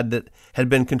Gilead that had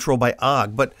been controlled by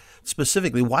Og. But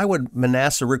specifically, why would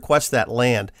Manasseh request that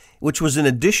land, which was in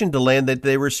addition to land that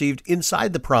they received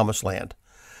inside the Promised Land?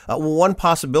 One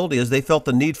possibility is they felt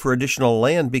the need for additional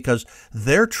land because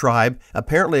their tribe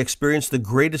apparently experienced the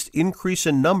greatest increase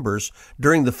in numbers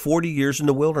during the 40 years in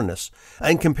the wilderness.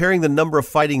 And comparing the number of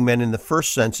fighting men in the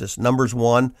first census, Numbers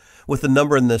 1, with the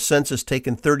number in the census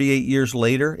taken 38 years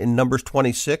later in Numbers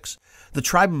 26, the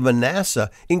tribe of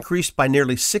Manasseh increased by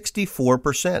nearly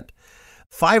 64%.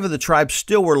 5 of the tribes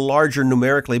still were larger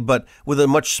numerically, but with a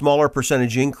much smaller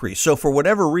percentage increase. So for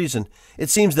whatever reason, it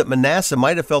seems that Manasseh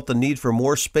might have felt the need for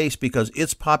more space because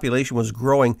its population was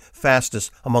growing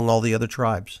fastest among all the other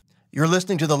tribes. You're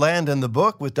listening to The Land and the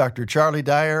Book with Dr. Charlie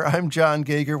Dyer. I'm John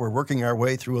Gager. We're working our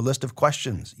way through a list of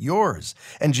questions, yours.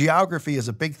 And geography is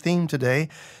a big theme today.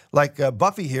 Like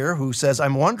Buffy here, who says,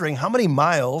 I'm wondering how many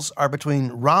miles are between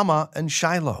Ramah and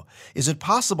Shiloh. Is it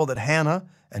possible that Hannah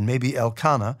and maybe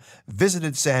Elkanah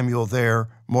visited Samuel there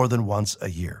more than once a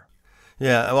year?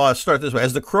 Yeah, well, I'll start this way.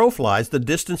 As the crow flies, the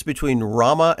distance between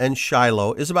Ramah and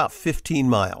Shiloh is about 15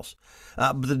 miles.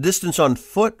 But the distance on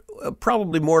foot,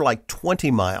 probably more like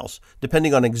 20 miles,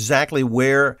 depending on exactly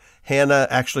where Hannah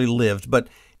actually lived. But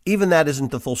even that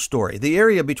isn't the full story. The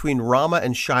area between Ramah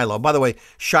and Shiloh, by the way,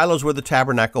 Shiloh's where the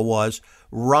tabernacle was.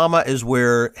 Ramah is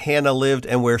where Hannah lived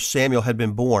and where Samuel had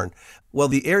been born. Well,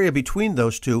 the area between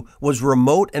those two was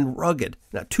remote and rugged.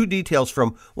 Now, 2 details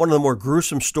from one of the more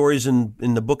gruesome stories in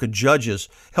the book of Judges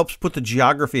helps put the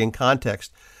geography in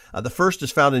context. The first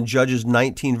is found in Judges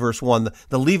 19, verse 1.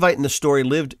 The Levite in the story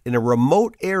lived in a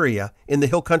remote area in the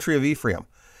hill country of Ephraim.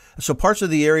 So parts of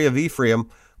the area of Ephraim,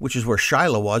 which is where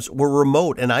Shiloh was, were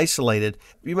remote and isolated.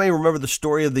 You may remember the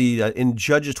story of in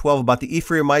Judges 12 about the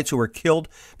Ephraimites who were killed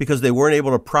because they weren't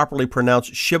able to properly pronounce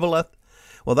Shibboleth.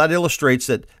 Well, that illustrates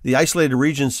that the isolated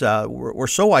regions were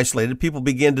so isolated, people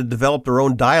began to develop their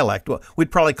own dialect. Well,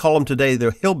 we'd probably call them today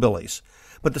the hillbillies.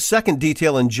 But the second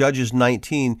detail in Judges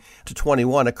 19 to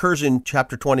 21 occurs in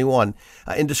chapter 21.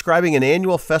 In describing an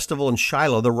annual festival in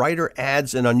Shiloh, the writer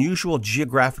adds an unusual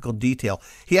geographical detail.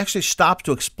 He actually stops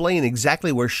to explain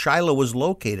exactly where Shiloh was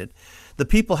located. The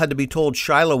people had to be told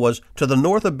Shiloh was to the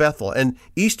north of Bethel and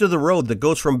east of the road that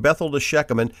goes from Bethel to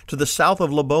Shechem and to the south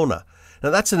of Lebonah. Now,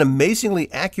 that's an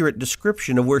amazingly accurate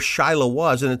description of where Shiloh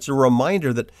was, and it's a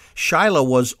reminder that Shiloh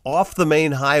was off the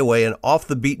main highway and off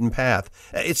the beaten path.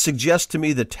 It suggests to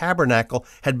me the tabernacle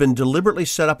had been deliberately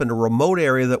set up in a remote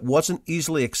area that wasn't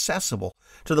easily accessible,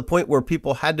 to the point where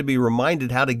people had to be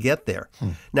reminded how to get there.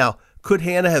 Now, could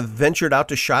Hannah have ventured out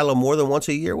to Shiloh more than once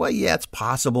a year? Well, yeah, it's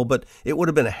possible, but it would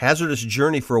have been a hazardous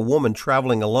journey for a woman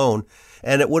traveling alone,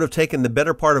 and it would have taken the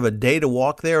better part of a day to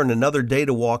walk there and another day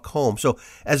to walk home. So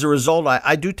as a result,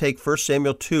 I do take 1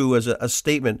 Samuel 2 as a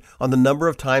statement on the number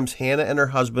of times Hannah and her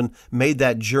husband made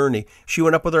that journey. She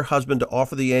went up with her husband to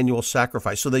offer the annual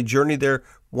sacrifice, so they journeyed there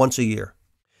once a year.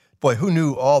 Boy, who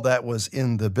knew all that was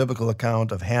in the biblical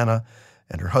account of Hannah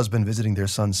and her husband visiting their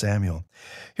son Samuel.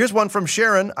 Here's one from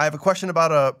Sharon. I have a question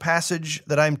about a passage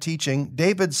that I'm teaching.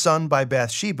 David's son by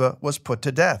Bathsheba was put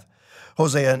to death.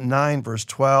 Hosea 9, verse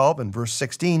 12 and verse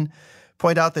 16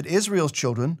 point out that Israel's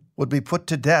children would be put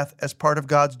to death as part of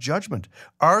God's judgment.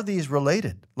 Are these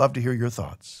related? Love to hear your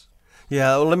thoughts.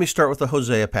 Yeah, well, let me start with the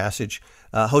Hosea passage.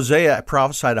 Hosea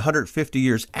prophesied 150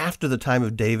 years after the time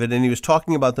of David, and he was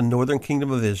talking about the northern kingdom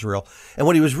of Israel. And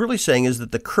what he was really saying is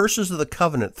that the curses of the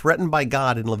covenant threatened by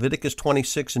God in Leviticus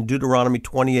 26 and Deuteronomy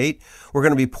 28 were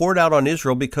going to be poured out on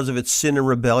Israel because of its sin and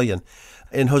rebellion.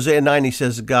 In Hosea 9, he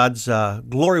says God's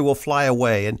glory will fly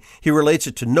away, and he relates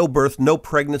it to no birth, no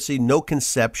pregnancy, no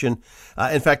conception.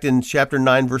 In fact, in chapter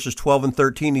 9, verses 12 and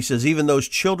 13, he says, even those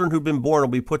children who've been born will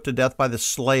be put to death by the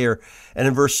slayer. And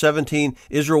in verse 17,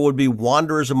 Israel would be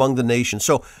wanderers among the nations.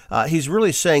 So he's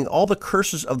really saying all the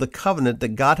curses of the covenant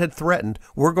that God had threatened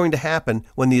were going to happen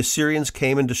when the Assyrians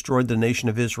came and destroyed the nation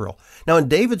of Israel. Now, in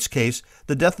David's case,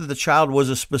 the death of the child was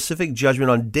a specific judgment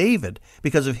on David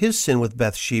because of his sin with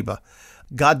Bathsheba.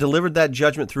 God delivered that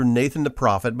judgment through Nathan the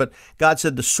prophet, but God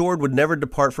said the sword would never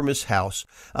depart from his house.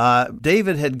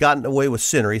 David had gotten away with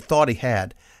sin, or he thought he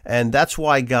had, and that's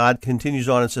why God continues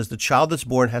on and says the child that's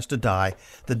born has to die.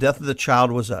 The death of the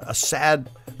child was a sad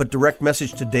but direct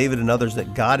message to David and others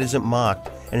that God isn't mocked,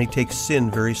 and he takes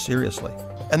sin very seriously.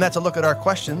 And that's a look at our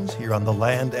questions here on The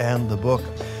Land and the Book.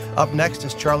 Up next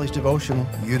is Charlie's Devotional.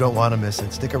 You don't want to miss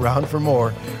it. Stick around for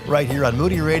more right here on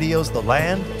Moody Radio's The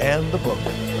Land and the Book.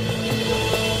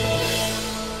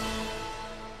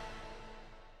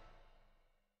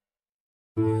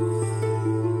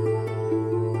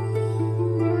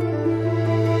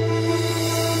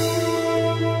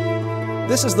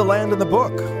 This is The Land and the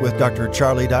Book with Dr.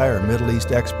 Charlie Dyer, Middle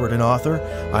East expert and author.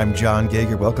 I'm John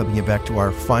Gager, welcoming you back to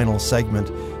our final segment.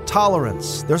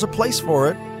 Tolerance. There's a place for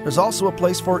it. There's also a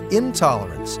place for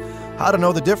intolerance. How to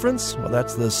know the difference? Well,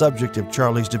 that's the subject of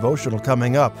Charlie's Devotional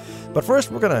coming up. But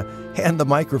first, we're going to hand the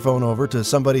microphone over to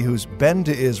somebody who's been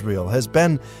to Israel, has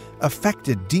been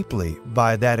affected deeply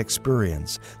by that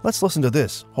experience. Let's listen to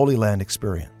this Holy Land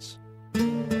experience.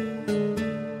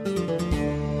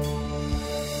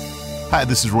 Hi,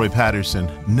 this is Roy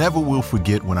Patterson. Never will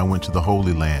forget when I went to the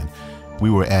Holy Land. We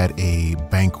were at a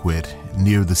banquet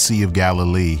near the Sea of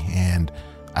Galilee, and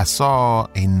I saw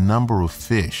a number of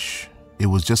fish. It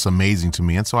was just amazing to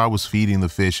me. And so I was feeding the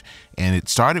fish, and it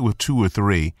started with 2 or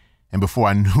 3. And before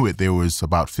I knew it, there was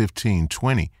about 15,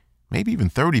 20, maybe even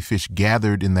 30 fish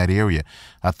gathered in that area.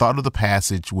 I thought of the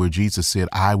passage where Jesus said,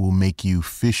 I will make you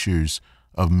fishers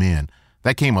of men.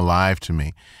 That came alive to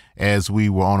me as we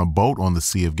were on a boat on the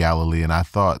Sea of Galilee, and I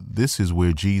thought, this is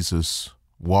where Jesus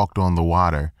walked on the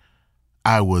water.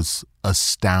 I was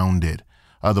astounded.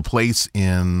 The place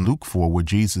in Luke 4 where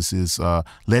Jesus is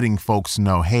letting folks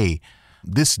know, hey,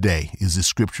 this day is the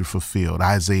scripture fulfilled.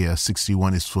 Isaiah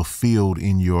 61 is fulfilled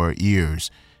in your ears.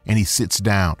 And he sits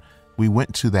down. We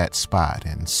went to that spot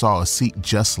and saw a seat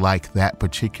just like that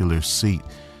particular seat.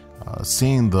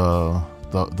 Seeing the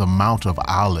Mount of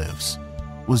Olives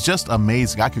was just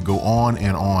amazing. I could go on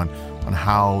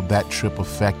how that trip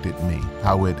affected me,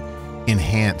 how it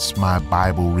enhanced my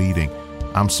Bible reading.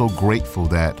 I'm so grateful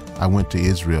that I went to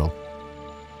Israel.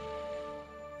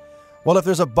 Well, if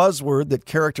there's a buzzword that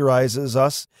characterizes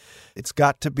us, it's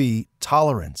got to be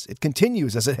tolerance. It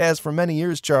continues as it has for many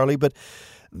years, Charlie, but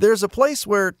there's a place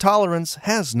where tolerance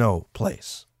has no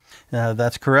place.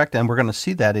 That's correct, and we're going to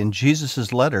see that in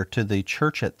Jesus' letter to the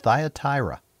church at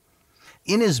Thyatira.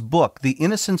 In his book, The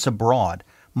Innocents Abroad,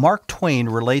 Mark Twain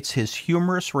relates his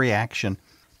humorous reaction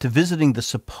to visiting the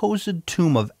supposed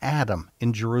tomb of Adam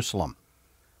in Jerusalem.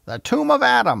 The tomb of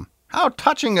Adam! How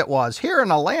touching it was, here in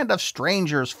a land of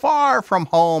strangers, far from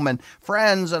home and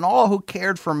friends and all who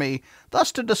cared for me,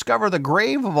 thus to discover the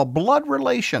grave of a blood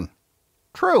relation.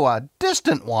 True, a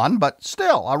distant one, but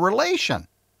still a relation.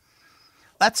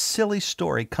 That silly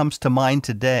story comes to mind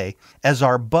today as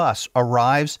our bus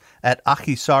arrives at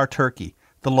Akhisar, Turkey,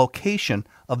 the location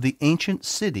of the ancient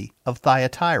city of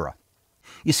Thyatira.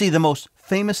 You see, the most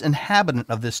famous inhabitant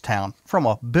of this town, from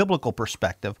a biblical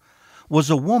perspective, was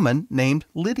a woman named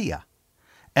Lydia.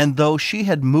 And though she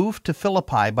had moved to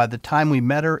Philippi by the time we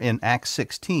met her in Acts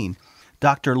 16,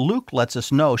 Dr. Luke lets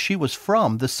us know she was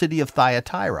from the city of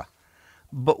Thyatira.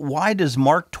 But why does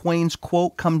Mark Twain's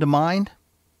quote come to mind?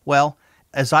 Well,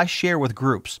 as I share with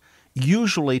groups,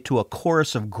 usually to a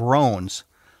chorus of groans,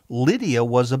 Lydia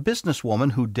was a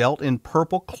businesswoman who dealt in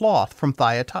purple cloth from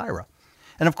Thyatira.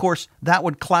 And of course, that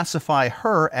would classify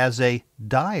her as a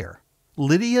dyer.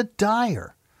 Lydia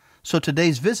Dyer. So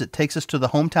today's visit takes us to the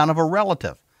hometown of a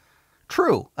relative.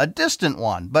 True, a distant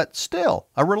one, but still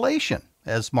a relation,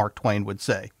 as Mark Twain would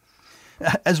say.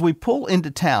 As we pull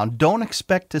into town, don't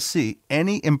expect to see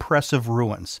any impressive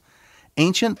ruins.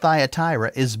 Ancient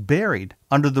Thyatira is buried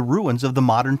under the ruins of the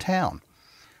modern town.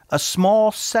 A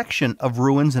small section of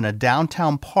ruins in a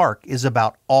downtown park is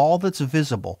about all that's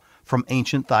visible from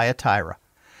ancient Thyatira.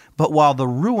 But while the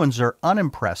ruins are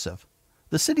unimpressive,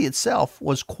 the city itself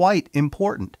was quite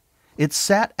important. It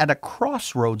sat at a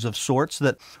crossroads of sorts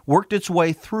that worked its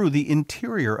way through the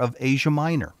interior of Asia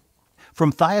Minor.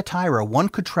 From Thyatira, one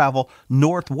could travel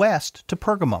northwest to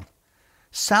Pergamum,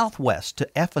 southwest to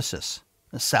Ephesus,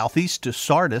 southeast to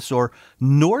Sardis, or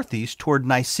northeast toward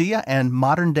Nicaea and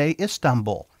modern-day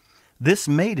Istanbul. This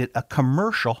made it a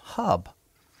commercial hub.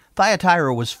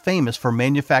 Thyatira was famous for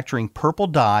manufacturing purple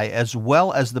dye as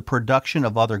well as the production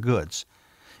of other goods.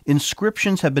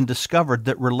 Inscriptions have been discovered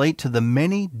that relate to the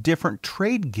many different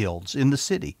trade guilds in the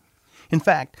city. In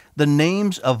fact, the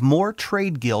names of more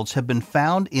trade guilds have been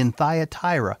found in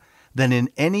Thyatira than in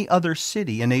any other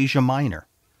city in Asia Minor.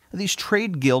 These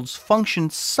trade guilds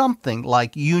functioned something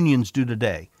like unions do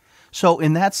today. So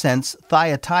in that sense,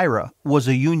 Thyatira was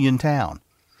a union town.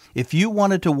 If you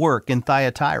wanted to work in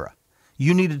Thyatira,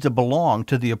 you needed to belong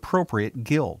to the appropriate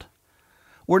guild.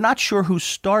 We're not sure who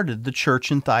started the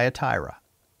church in Thyatira.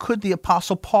 Could the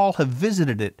Apostle Paul have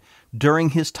visited it during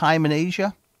his time in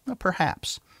Asia?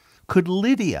 Perhaps. Could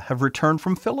Lydia have returned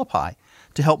from Philippi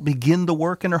to help begin the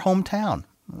work in her hometown?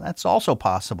 That's also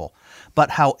possible.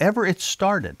 But however it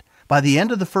started, by the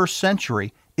end of the first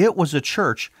century, it was a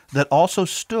church that also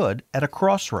stood at a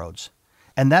crossroads.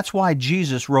 And that's why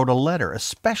Jesus wrote a letter,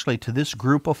 especially to this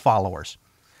group of followers.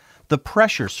 The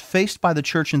pressures faced by the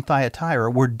church in Thyatira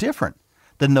were different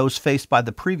than those faced by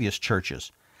the previous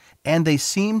churches, and they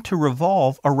seemed to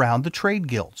revolve around the trade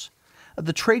guilds.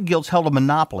 The trade guilds held a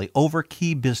monopoly over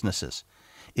key businesses.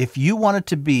 If you wanted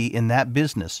to be in that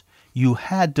business, you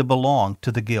had to belong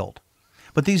to the guild.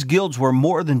 But these guilds were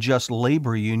more than just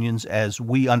labor unions as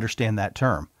we understand that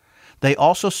term. They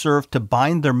also served to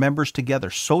bind their members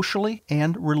together socially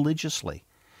and religiously.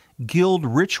 Guild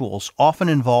rituals often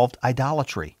involved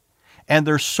idolatry, and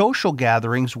their social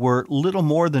gatherings were little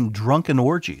more than drunken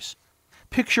orgies.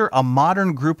 Picture a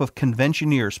modern group of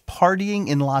conventioneers partying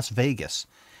in Las Vegas,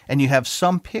 and you have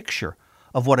some picture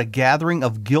of what a gathering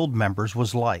of guild members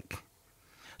was like.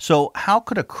 So how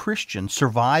could a Christian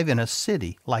survive in a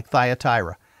city like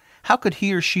Thyatira? How could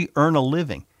he or she earn a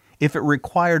living if it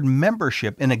required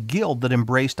membership in a guild that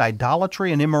embraced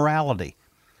idolatry and immorality?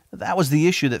 That was the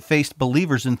issue that faced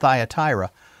believers in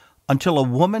Thyatira until a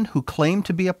woman who claimed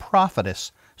to be a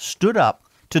prophetess stood up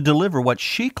to deliver what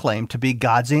she claimed to be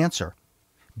God's answer.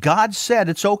 God said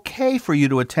it's okay for you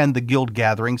to attend the guild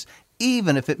gatherings,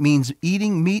 even if it means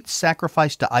eating meat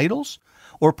sacrificed to idols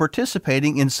or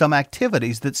participating in some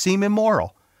activities that seem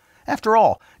immoral. After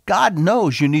all, God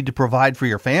knows you need to provide for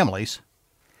your families.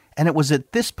 And it was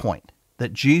at this point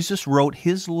that Jesus wrote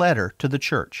his letter to the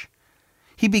church.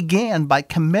 He began by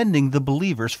commending the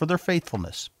believers for their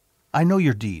faithfulness. I know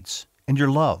your deeds and your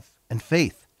love and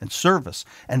faith and service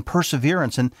and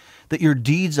perseverance, and that your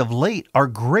deeds of late are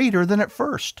greater than at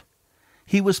first.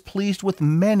 He was pleased with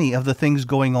many of the things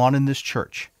going on in this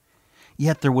church.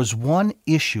 Yet there was one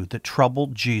issue that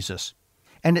troubled Jesus,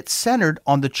 and it centered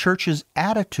on the church's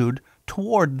attitude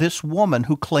toward this woman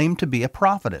who claimed to be a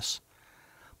prophetess.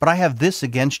 But I have this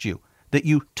against you, that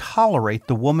you tolerate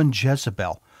the woman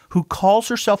Jezebel, who calls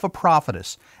herself a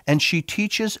prophetess, and she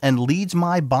teaches and leads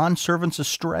my bondservants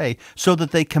astray so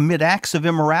that they commit acts of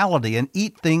immorality and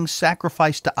eat things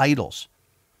sacrificed to idols.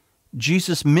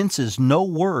 Jesus minces no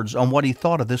words on what he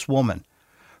thought of this woman.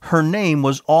 Her name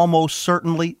was almost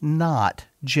certainly not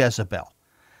Jezebel.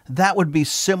 That would be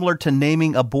similar to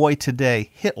naming a boy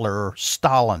today Hitler or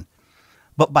Stalin.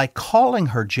 But by calling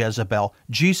her Jezebel,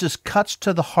 Jesus cuts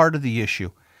to the heart of the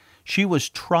issue. She was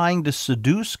trying to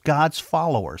seduce God's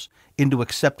followers into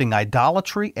accepting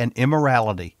idolatry and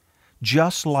immorality,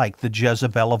 just like the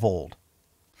Jezebel of old.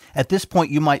 At this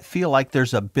point, you might feel like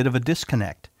there's a bit of a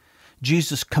disconnect.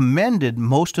 Jesus commended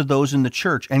most of those in the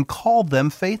church and called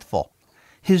them faithful.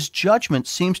 His judgment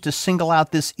seems to single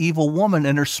out this evil woman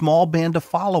and her small band of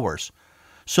followers.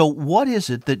 So what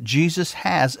is it that Jesus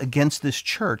has against this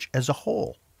church as a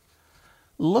whole?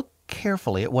 Look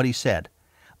carefully at what he said.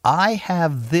 I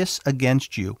have this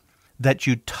against you, that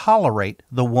you tolerate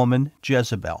the woman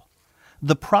Jezebel.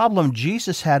 The problem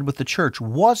Jesus had with the church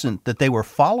wasn't that they were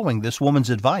following this woman's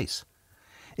advice.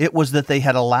 It was that they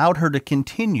had allowed her to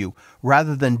continue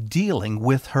rather than dealing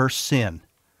with her sin.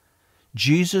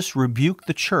 Jesus rebuked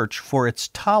the church for its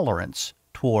tolerance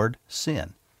toward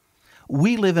sin.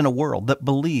 We live in a world that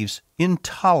believes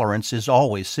intolerance is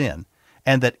always sin,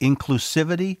 and that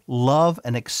inclusivity, love,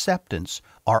 and acceptance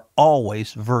are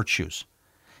always virtues.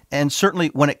 And certainly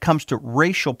when it comes to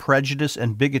racial prejudice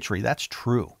and bigotry, that's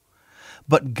true.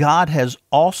 But God has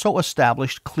also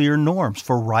established clear norms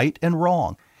for right and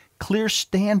wrong, clear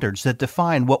standards that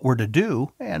define what we're to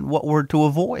do and what we're to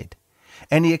avoid.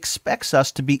 And He expects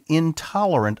us to be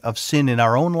intolerant of sin in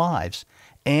our own lives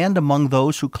and among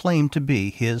those who claim to be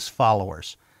His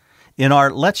followers. In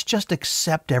our let's just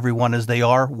accept everyone as they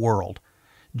are world,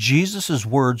 Jesus'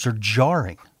 words are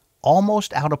jarring,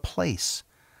 almost out of place,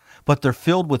 but they're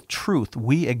filled with truth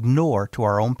we ignore to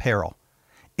our own peril.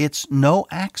 It's no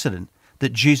accident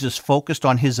that Jesus focused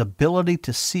on His ability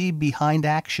to see behind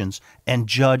actions and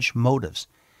judge motives.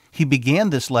 He began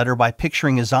this letter by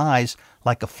picturing His eyes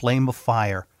like a flame of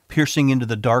fire, piercing into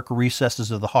the dark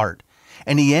recesses of the heart.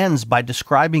 And He ends by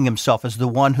describing Himself as the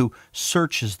one who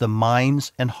searches the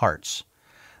minds and hearts.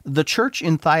 The church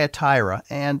in Thyatira,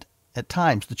 and at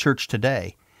times the church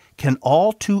today, can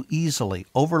all too easily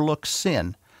overlook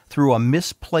sin through a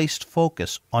misplaced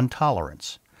focus on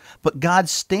tolerance. But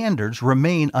God's standards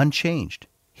remain unchanged.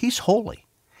 He's holy,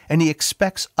 and He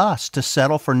expects us to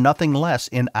settle for nothing less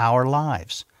in our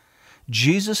lives.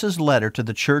 Jesus' letter to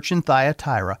the church in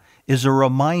Thyatira is a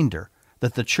reminder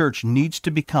that the church needs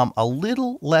to become a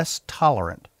little less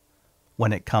tolerant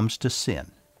when it comes to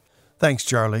sin. Thanks,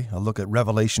 Charlie. A look at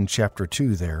Revelation chapter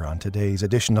 2 there on today's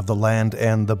edition of The Land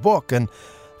and the Book. And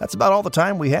that's about all the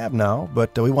time we have now,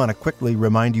 but we want to quickly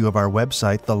remind you of our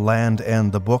website,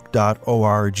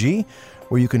 thelandandthebook.org,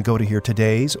 where you can go to hear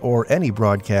today's or any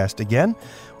broadcast again.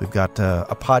 We've got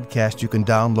a podcast you can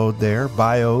download there,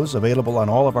 bios available on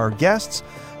all of our guests,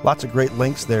 lots of great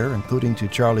links there, including to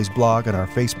Charlie's blog and our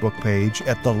Facebook page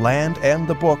at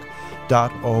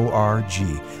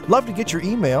thelandandthebook.org. Love to get your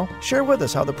email. Share with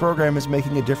us how the program is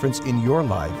making a difference in your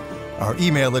life. Our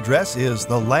email address is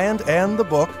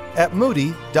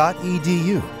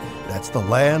thelandandthebook@moody.edu. That's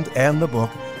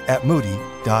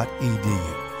thelandandthebook@moody.edu.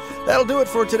 That'll do it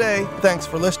for today. Thanks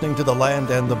for listening to The Land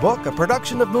and the Book, a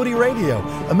production of Moody Radio,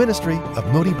 a ministry of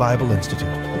Moody Bible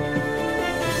Institute.